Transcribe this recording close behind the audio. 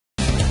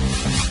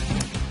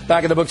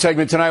Back in the book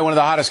segment tonight, one of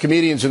the hottest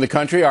comedians in the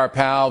country, our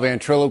pal,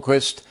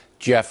 ventriloquist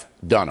Jeff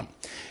Dunham.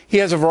 He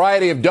has a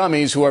variety of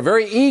dummies who are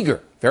very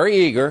eager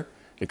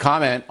to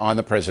comment on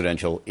the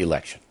presidential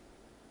election.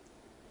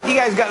 You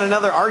guys got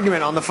another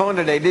argument on the phone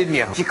today, didn't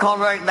you? She called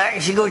right back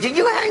and she goes, "Did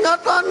you hang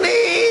up on me?"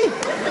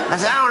 I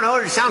said, "I don't know,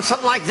 it sounds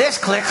something like this,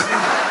 click."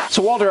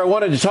 So, Walter, I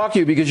wanted to talk to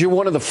you because you're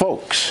one of the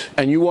folks,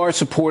 and you are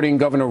supporting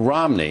Governor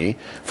Romney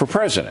for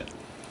president.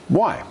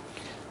 Why?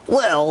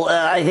 Well,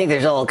 I think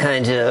there's all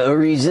kinds of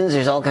reasons.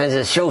 There's all kinds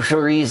of social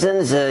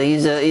reasons.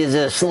 He's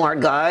a smart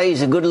guy.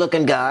 He's a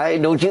good-looking guy,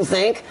 don't you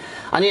think?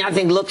 I mean, I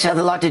think looks have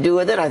a lot to do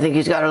with it. I think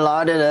he's got a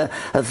lot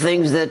of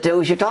things that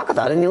we should talk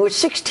about. I mean, we're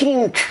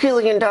 $16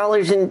 trillion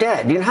in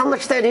debt. You know how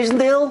much that is,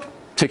 Bill?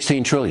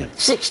 16 trillion.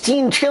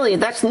 16 trillion.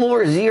 That's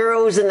more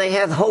zeros than they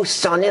have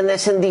hosts on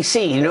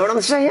MSNBC. You know what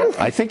I'm saying?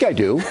 I think I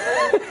do.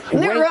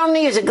 Mitt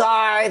Romney is a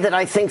guy that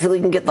I think that we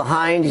can get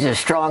behind. He's a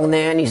strong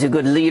man. He's a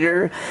good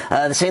leader.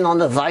 The same on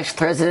the vice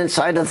president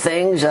side of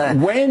things.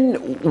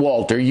 When,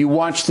 Walter, you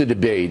watched the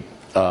debate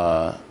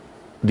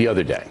the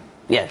other day.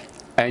 Yes.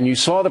 And you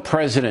saw the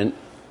president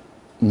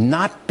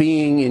not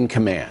being in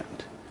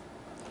command,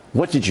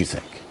 what did you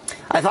think?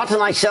 I thought to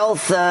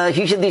myself,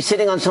 he should be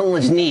sitting on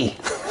someone's knee.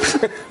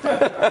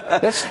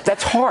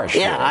 That's harsh.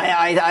 Yeah,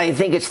 I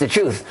think it's the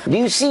truth. Do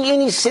you see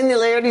any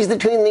similarities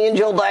between me and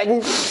Joe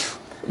Biden?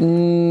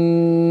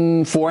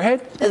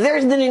 Forehead?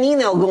 There's been an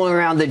email going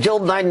around that Joe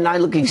Biden and I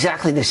look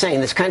exactly the same.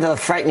 It's kind of a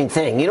frightening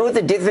thing. You know what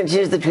the difference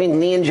is between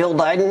me and Joe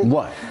Biden?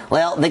 What?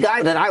 Well, the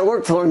guy that I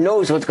work for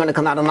knows what's going to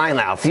come out of my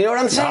mouth. You know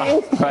what I'm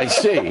saying? I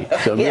see.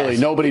 So Yes. really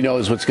nobody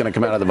knows what's going to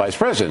come out of the vice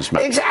president's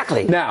mouth.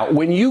 Exactly. Now,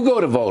 when you go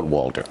to vote,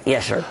 Walter.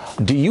 Yes, sir.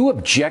 Do you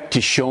object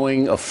to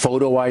showing a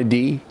photo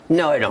ID?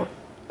 No, I don't.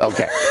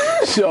 Okay.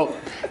 So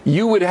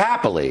you would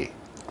happily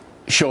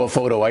show a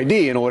photo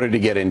ID in order to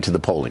get into the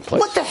polling place.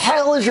 What the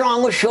hell is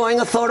wrong with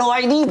showing a photo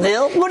ID,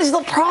 Bill? What is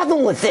the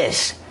problem with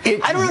this?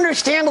 I don't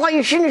understand why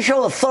you shouldn't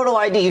show a photo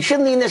ID. You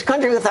shouldn't be in this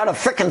country without a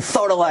frickin'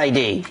 photo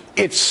ID.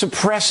 It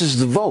suppresses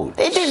the vote.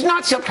 It does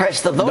not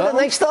suppress the vote. No? It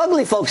makes the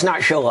ugly folks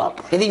not show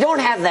up. If you don't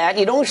have that,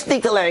 you don't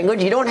speak the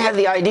language, you don't have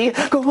the ID,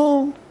 go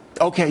home.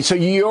 Okay, so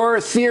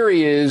your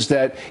theory is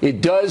that it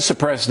does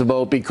suppress the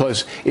vote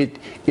because it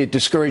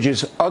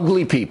discourages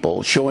ugly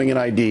people showing an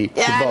ID to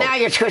Yeah, vote. now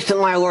you're twisting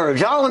my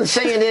words. All I'm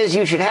saying is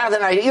you should have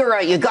that ID. You're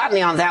right, you got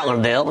me on that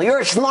one, Bill. You're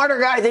a smarter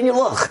guy than you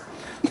look.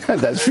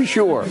 That's for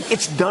sure.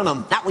 It's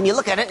Dunham. Now, when you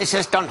look at it, it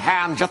says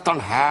Dunham, just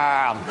Dunham.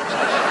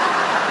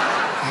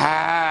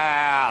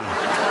 Ham.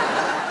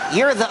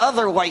 You're the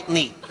other white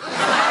meat.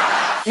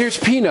 Here's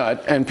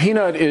Peanut, and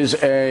Peanut is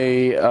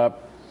a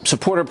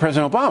supporter of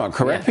President Obama,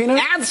 correct,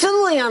 Peanut?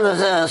 Absolutely, I'm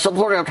a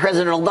supporter of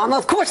President Obama.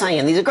 Of course I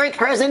am. He's a great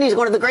president. He's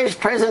one of the greatest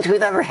presidents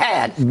we've ever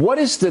had. What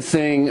is the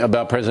thing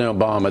about President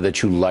Obama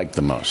that you like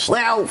the most?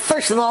 Well,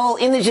 first of all,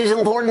 image is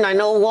important. I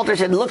know Walter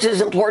said looks is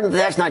important, but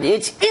that's not it.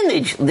 It's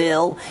image,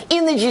 Bill.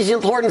 Image is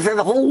important for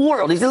the whole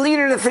world. He's the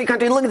leader of the free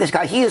country. Look at this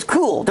guy. He is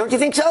cool. Don't you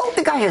think so?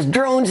 The guy has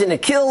drones and a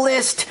kill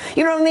list.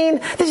 You know what I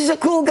mean? This is a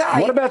cool guy.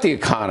 What about the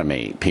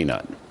economy,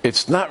 Peanut?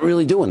 It's not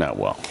really doing that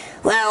well.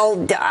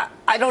 Well,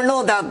 I don't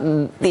know about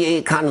the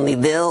economy,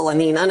 Bill. I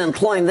mean,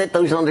 unemployment,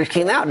 those numbers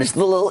came out. It's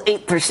below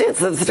 8%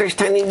 for the first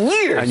time in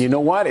years. And you know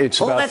what?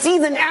 That's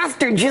even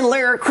after Jim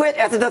Lehrer quit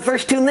after the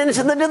first 2 minutes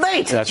of the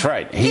debate. That's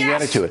right. He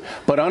added to it.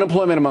 But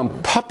unemployment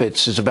among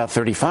puppets is about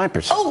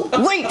 35%. Oh,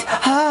 wait.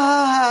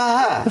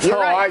 You're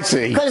right. I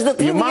see. Because the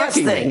You're PBS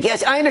mocking thing. me.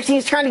 Yes, I understand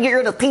he's trying to get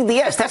rid of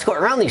PBS. That's what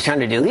Romney's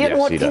trying to do. He doesn't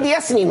want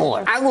PBS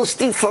anymore. I will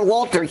speak for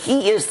Walter.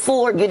 He is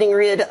for getting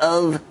rid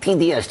of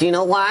PBS. Do you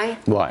know why?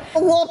 Why?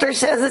 Walter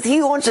says if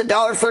he wants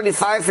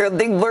 $1.35 for a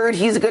big bird,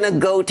 he's going to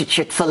go to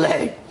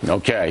Chick-fil-A.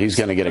 Okay, he's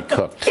going to get it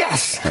cooked.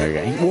 Yes.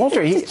 Okay.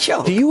 Walter,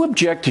 do you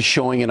object to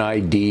showing an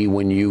ID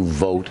when you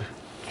vote?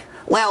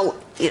 Well,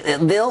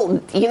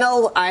 Bill, you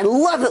know, I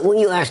love it when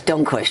you ask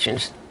dumb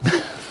questions.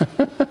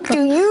 Do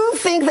you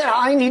think that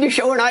I need to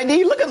show an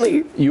ID? Look at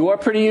me. You are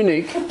pretty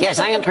unique. Yes,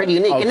 I am pretty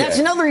unique. Okay. And that's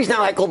another reason I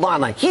like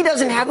Obama. He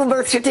doesn't have a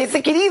birth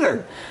certificate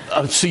either.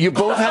 So you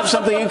both have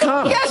something in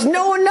common. Yes,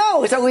 no one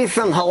knows. Are we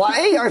from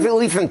Hawaii? Are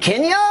we from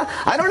Kenya?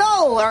 I don't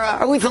know.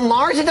 Are we from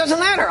Mars? It doesn't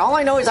matter. All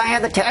I know is I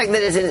have the tag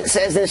that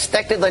says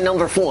inspected by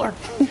number 4.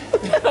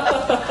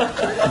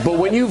 But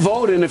when you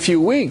vote in a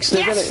few weeks,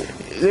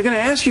 they're going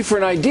to ask you for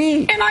an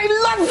ID. And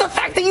I love the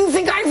fact that you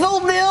think I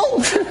vote,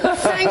 Bill.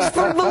 Thanks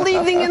for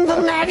believing in the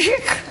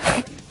magic.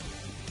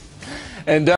 And